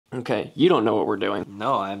Okay, you don't know what we're doing.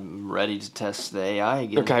 No, I'm ready to test the AI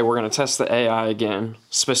again. Okay, we're going to test the AI again.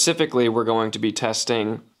 Specifically, we're going to be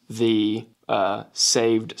testing the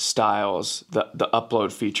saved styles, the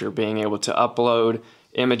upload feature, being able to upload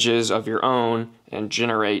images of your own and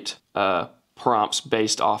generate prompts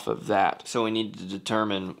based off of that. So we need to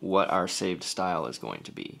determine what our saved style is going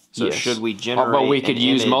to be. So Yes. should we generate But we could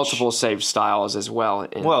use image? multiple saved styles as well.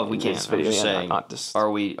 We can. This I'm video. just Yeah, saying, not this.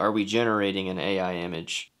 are we generating an AI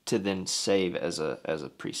image to then save as a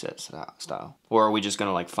preset style, or are we just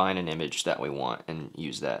gonna like find an image that we want and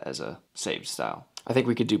use that as a saved style? I think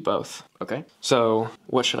we could do both. Okay. So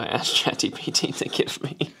what should I ask ChatGPT to give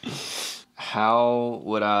me? How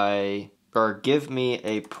would give me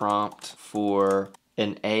a prompt for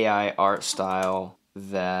an AI art style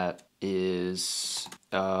that is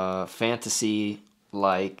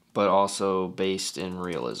fantasy-like, but also based in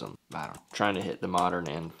realism. I don't know. Trying to hit the modern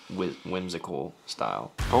and whimsical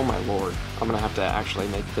style. Oh my lord. I'm going to have to actually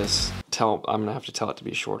make this I'm going to have to tell it to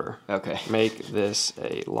be shorter. Okay. Make this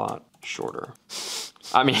a lot shorter.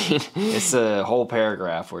 I mean... It's a whole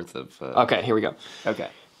paragraph worth of... Okay, here we go. Okay.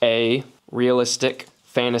 A realistic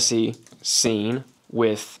fantasy scene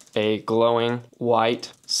with a glowing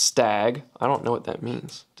white stag. I don't know what that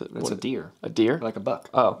means. It's a deer. A deer? Like a buck.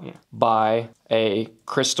 Oh. Yeah. By a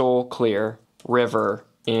crystal clear river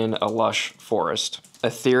in a lush forest.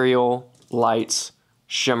 Ethereal lights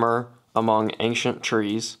shimmer among ancient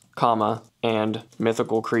trees, and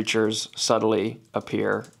mythical creatures subtly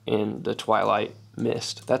appear in the twilight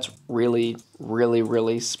mist. That's really, really,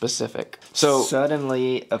 really specific. So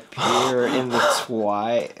suddenly appear in the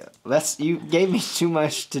twilight. You gave me too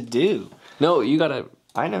much to do. No, you gotta.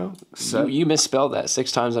 I know. So you misspelled that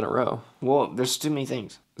 6 times in a row. Well, there's too many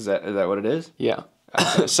things. Is that what it is? Yeah.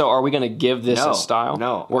 So are we gonna give this a style?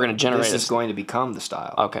 No. We're gonna generate this. Is going to become the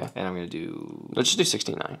style. Okay. And I'm gonna do. Let's just do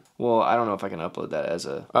 69. Well, I don't know if I can upload that as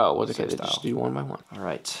a. Oh, well, okay. style. Just do one by one. All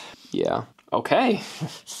right. Yeah. Okay.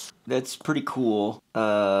 That's pretty cool.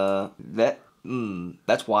 That's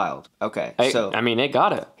wild. Okay. So I mean, it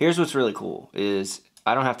got it. Here's what's really cool is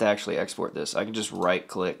I don't have to actually export this. I can just right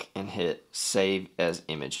click and hit save as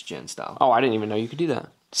image gen style. Oh, I didn't even know you could do that.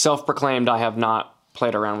 Self-proclaimed, I have not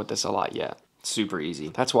played around with this a lot yet. Super easy.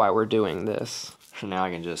 That's why we're doing this. So now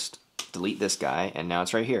I can just delete this guy, and now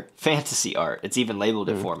it's right here. Fantasy art. It's even labeled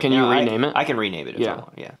it for me. Can you rename it? I can rename it if I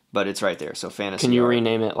want, yeah. But it's right there, so fantasy Can you art.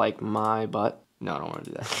 rename it like my butt? No, I don't want to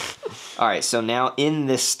do that. All right, so now in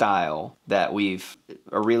this style that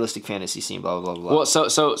a realistic fantasy scene, blah, blah, blah, blah. Well,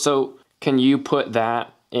 so can you put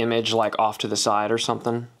that image like off to the side or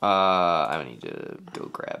something? I need to go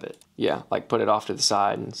grab it. Yeah, like put it off to the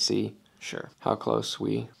side and see how close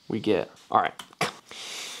we get. All right.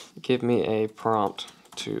 Give me a prompt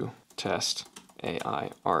to test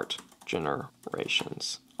AI art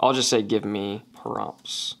generations. I'll just say give me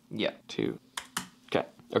prompts. Yeah.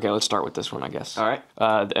 Okay, let's start with this one, I guess. All right.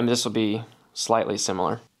 And this will be slightly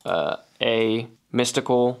similar. A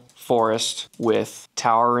mystical forest with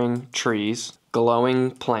towering trees,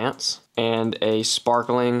 glowing plants, and a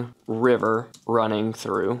sparkling river running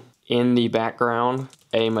through. In the background,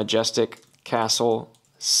 a majestic castle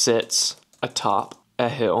sits atop a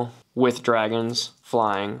hill with dragons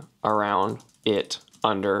flying around it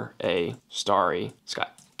under a starry sky.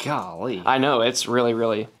 Golly. I know, it's really,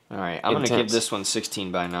 really all right, I'm going to intense. give this one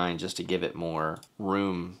 16 by 9 just to give it more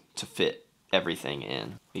room to fit everything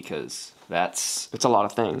in because it's a lot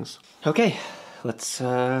of things. Okay, let's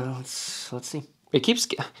see. It keeps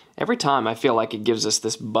every time I feel like it gives us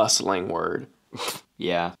this bustling word.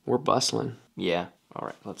 Yeah. We're bustling. Yeah. All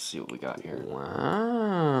right, let's see what we got here.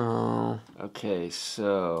 Wow. Okay,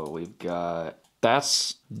 so we've got...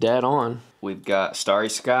 That's dead on. We've got starry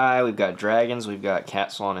sky, we've got dragons, we've got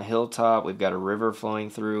castle on a hilltop, we've got a river flowing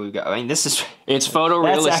through, this is... It's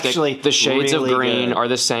photorealistic. The shades really of green good. are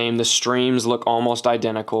the same. The streams look almost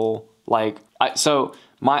identical. My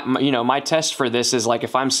test for this is like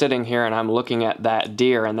if I'm sitting here and I'm looking at that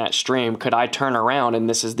deer and that stream, could I turn around and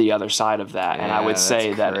this is the other side of that? Yeah, and I would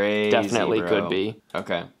say that crazy, it definitely bro. could be.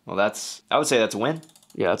 Okay, well I would say that's a win.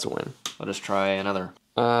 Yeah, that's a win. Let us try another.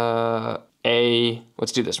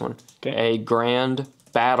 Let's do this one. Okay. A grand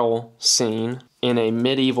battle scene in a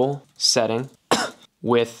medieval setting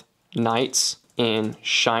with knights in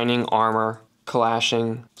shining armor,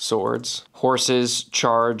 clashing swords, horses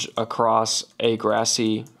charge across a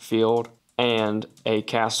grassy field, and a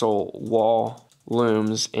castle wall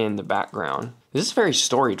looms in the background. This is very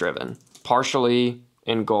story-driven, partially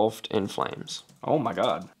engulfed in flames. Oh my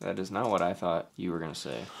god, that is not what I thought you were going to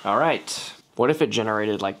say. All right. What if it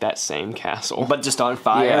generated like that same castle? But just on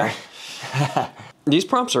fire. Yeah. These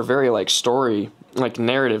prompts are very like story like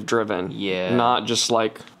narrative driven. Yeah. Not just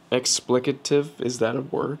like explicative. Is that a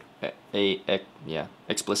word? Yeah,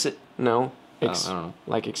 explicit. No. I don't know.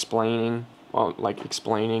 Like explaining. Well, like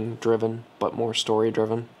explaining driven, but more story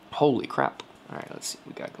driven. Holy crap. All right, let's see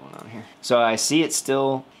what we got going on here. So I see it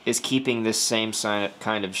still is keeping this same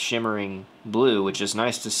kind of shimmering blue, which is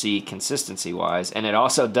nice to see consistency-wise. And it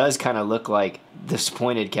also does kind of look like this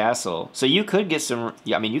pointed castle. So you could get some...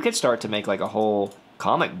 Yeah, I mean, you could start to make like a whole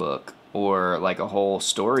comic book or like a whole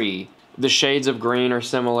story. The shades of green are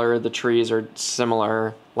similar. The trees are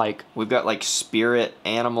similar. Like we've got like spirit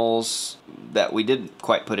animals that we didn't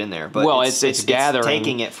quite put in there, but well, it's gathering,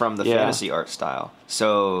 taking it from the fantasy art style.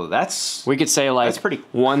 So we could say like that's pretty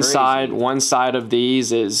one crazy. side of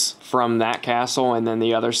these is from that castle, and then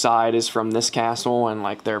the other side is from this castle, and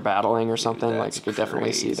like they're battling or something. Dude, like you could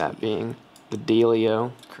definitely see crazy. that being the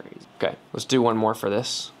dealio. Crazy. Okay, let's do one more for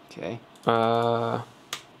this. Okay.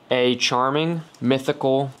 A charming,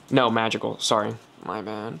 magical, sorry, my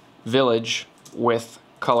bad, village with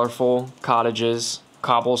colorful cottages,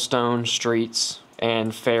 cobblestone streets,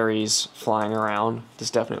 and fairies flying around.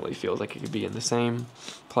 This definitely feels like it could be in the same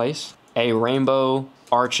place. A rainbow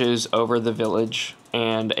arches over the village,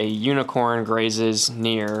 and a unicorn grazes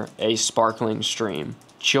near a sparkling stream.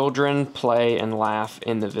 Children play and laugh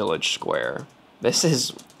in the village square. This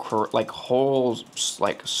is like whole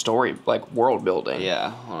like story, like world building. Yeah,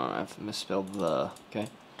 hold on, I've misspelled the... Okay.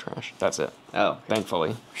 Trash. That's it. Oh. Okay.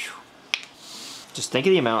 Thankfully. Just think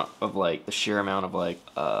of the amount of like, the sheer amount of like,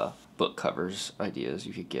 book covers ideas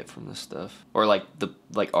you could get from this stuff. Or like the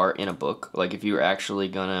art in a book. Like if you were actually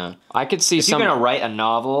gonna... I could see if you're gonna write a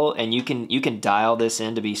novel and you can dial this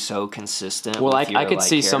in to be so consistent. Well, with I could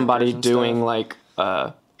see somebody doing stuff.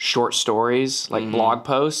 like short stories, like blog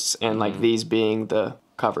posts, and like these being the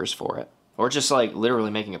covers for it. Or just like literally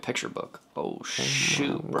making a picture book. Oh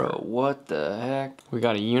shoot, bro. What the heck? We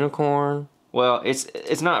got a unicorn. Well,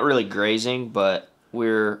 it's not really grazing, but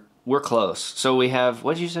we're close. So we have,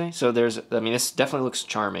 what did you say? So this definitely looks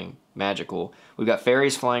charming, magical. We've got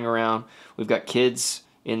fairies flying around. We've got kids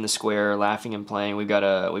in the square laughing and playing. We've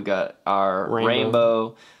got our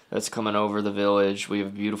rainbow that's coming over the village. We have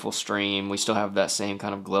a beautiful stream. We still have that same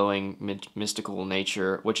kind of glowing mystical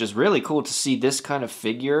nature, which is really cool to see this kind of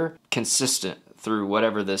figure consistent through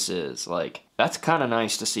whatever this is. Like, that's kind of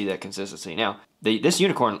nice to see that consistency. Now, this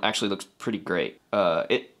unicorn actually looks pretty great.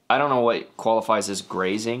 I don't know what qualifies as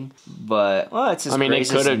grazing, but it says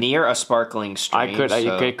grazes near a sparkling stream.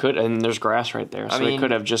 It could, and there's grass right there, so it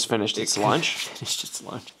could have just finished its lunch. Finished its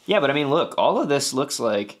lunch. Yeah, but I mean, look, all of this looks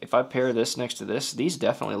like, if I pair this next to this, these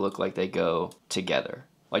definitely look like they go together.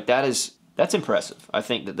 Like that's impressive. I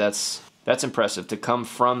think that's impressive to come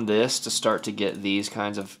from this to start to get these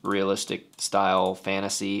kinds of realistic style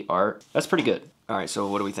fantasy art. That's pretty good. All right, so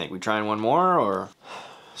what do we think? We trying one more or?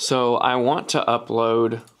 So I want to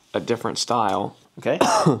upload a different style. Okay.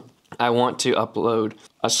 I want to upload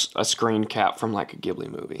a screen cap from like a Ghibli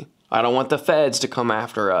movie. I don't want the feds to come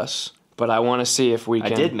after us, but I want to see if we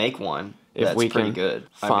can... I did make one. That's pretty good.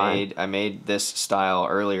 I made this style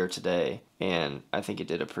earlier today, and I think it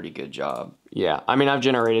did a pretty good job. Yeah, I mean, I've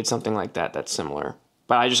generated something like that that's similar.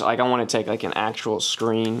 But I want to take like an actual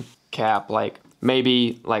screen cap, like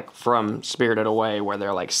maybe like from Spirited Away where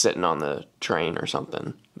they're like sitting on the train or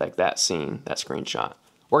something. Like that scene, that screenshot.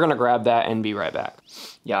 We're going to grab that and be right back.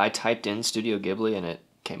 Yeah, I typed in Studio Ghibli and it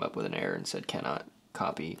came up with an error and said cannot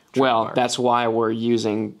copy. Well, that's why we're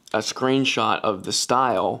using a screenshot of the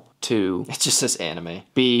style to... It just says anime.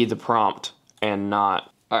 ...be the prompt and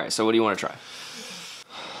not... All right, so what do you want to try?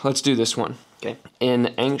 Let's do this one. Okay.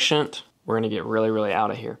 In ancient... We're going to get really, really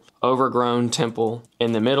out of here. Overgrown temple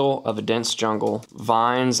in the middle of a dense jungle.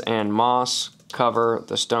 Vines and moss cover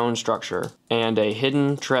the stone structure, and a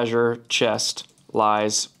hidden treasure chest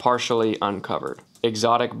lies partially uncovered.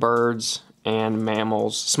 Exotic birds and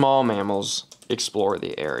mammals, small mammals, explore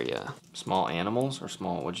the area. Small animals or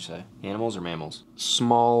small, what'd you say? Animals or mammals?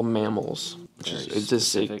 Small mammals. It's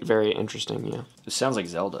just very interesting, yeah. It sounds like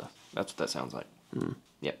Zelda. That's what that sounds like.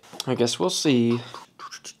 Yep. I guess we'll see.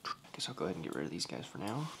 I guess I'll go ahead and get rid of these guys for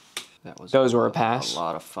now. Those were a pass. A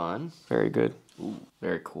lot of fun. Very good. Ooh,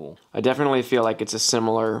 very cool. I definitely feel like it's a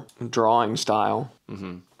similar drawing style.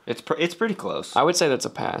 Mm-hmm. It's pretty close. I would say that's a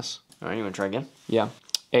pass. All right, you want to try again? Yeah.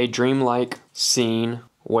 A dreamlike scene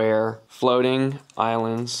where floating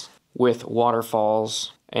islands with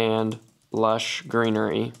waterfalls and lush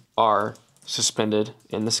greenery are suspended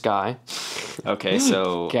in the sky. Okay,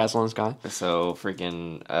 so... Castle in the sky. So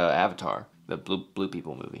freaking Avatar, the Blue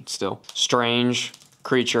People movie. Still. Strange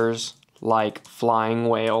creatures like flying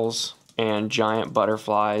whales and giant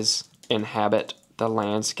butterflies inhabit the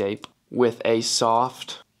landscape. with a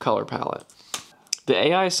soft color palette. The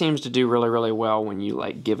AI seems to do really, really well when you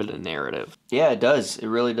like give it a narrative. Yeah, it does. It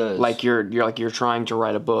really does. Like you're trying to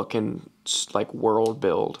write a book and like world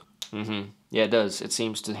build. Mm-hmm. Yeah, it does. It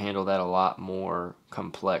seems to handle that a lot more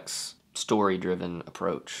complex, story-driven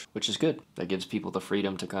approach, which is good. That gives people the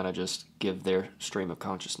freedom to kind of just give their stream of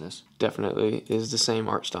consciousness. Definitely is the same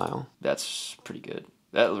art style. That's pretty good.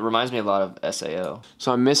 That reminds me a lot of SAO.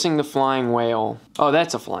 So I'm missing the flying whale. Oh,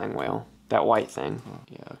 that's a flying whale. That white thing. Oh,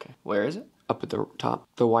 yeah, okay. Where is it? Up at the top.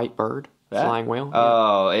 The white bird. That? Flying whale.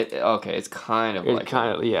 Oh, okay. It's kind of like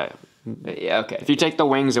yeah. Yeah, okay. If you take the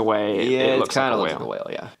wings away, it looks kind of like looks like a whale.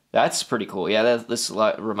 Yeah, that's pretty cool. Yeah, this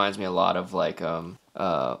reminds me a lot of like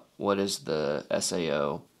what is the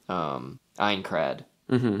SAO Aincrad.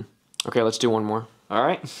 Mm-hmm. Okay, let's do one more. All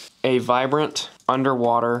right. A vibrant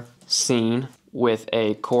underwater scene with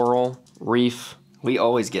a coral reef. We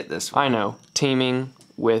always get this one. I know, teeming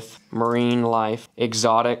with marine life,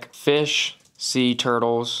 exotic fish, sea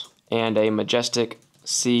turtles, and a majestic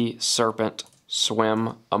sea serpent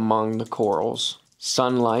swim among the corals.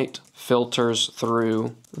 Sunlight filters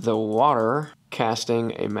through the water,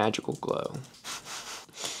 casting a magical glow.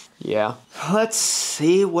 Yeah. Let's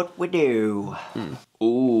see what we do.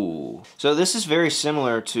 Ooh. So this is very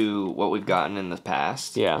similar to what we've gotten in the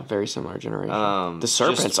past. Yeah, very similar generation. The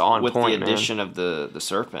serpent's just on with point, the addition of the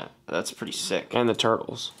serpent. That's pretty sick. And the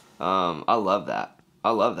turtles. I love that.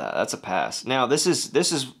 That's a pass. Now this is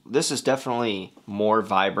definitely more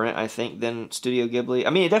vibrant, I think, than Studio Ghibli.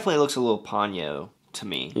 I mean, it definitely looks a little Ponyo to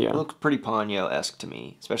me. Yeah. It looks pretty Ponyo-esque to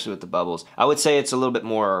me, especially with the bubbles. I would say it's a little bit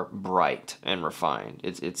more bright and refined.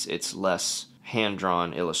 It's less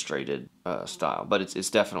hand-drawn, illustrated style, but it's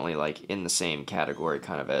definitely like in the same category,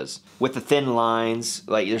 kind of as with the thin lines.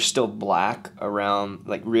 Like there's still black around,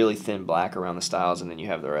 like really thin black around the styles, and then you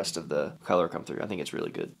have the rest of the color come through. I think it's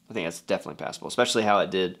really good. I think that's definitely passable, especially how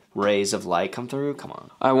it did rays of light come through. Come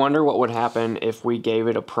on. I wonder what would happen if we gave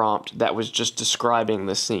it a prompt that was just describing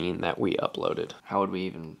the scene that we uploaded. How would we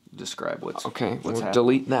even describe what's we'll happening?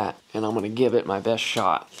 delete that, and I'm going to give it my best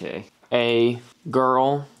shot. Okay. A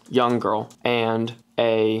girl, young girl, and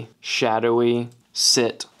a shadowy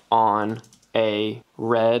sit on a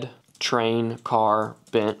red train car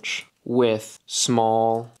bench with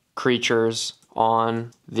small creatures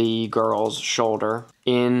on the girl's shoulder.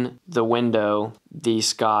 In the window, the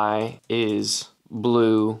sky is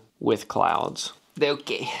blue with clouds.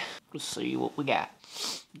 Okay. Let's see what we got.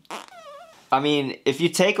 I mean, if you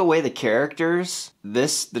take away the characters,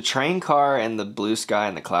 the train car and the blue sky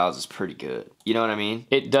and the clouds is pretty good. You know what I mean?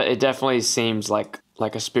 It definitely seems like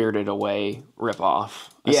a Spirited Away ripoff.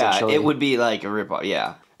 Yeah, it would be like a ripoff.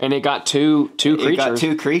 Yeah, and it got two creatures. It got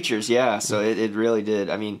two creatures. Yeah, so it really did.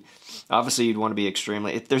 I mean, obviously you'd want to be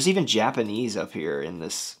extremely. There's even Japanese up here in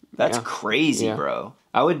this. That's crazy, bro.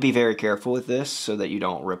 I would be very careful with this so that you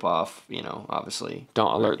don't rip off, obviously.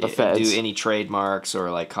 Don't alert the feds. Do any trademarks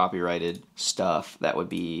or like copyrighted stuff. That would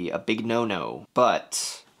be a big no-no.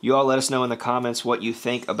 But you all let us know in the comments what you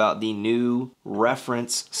think about the new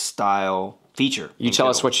reference style feature. You tell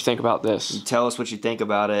us what you think about this. You tell us what you think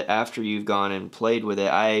about it after you've gone and played with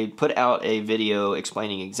it. I put out a video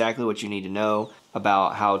explaining exactly what you need to know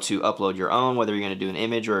about how to upload your own, whether you're going to do an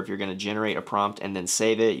image or if you're going to generate a prompt and then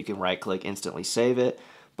save it. You can right-click, instantly save it.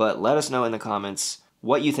 But let us know in the comments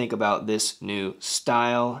what you think about this new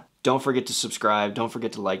style. Don't forget to subscribe. Don't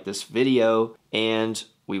forget to like this video. And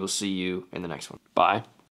we will see you in the next one. Bye.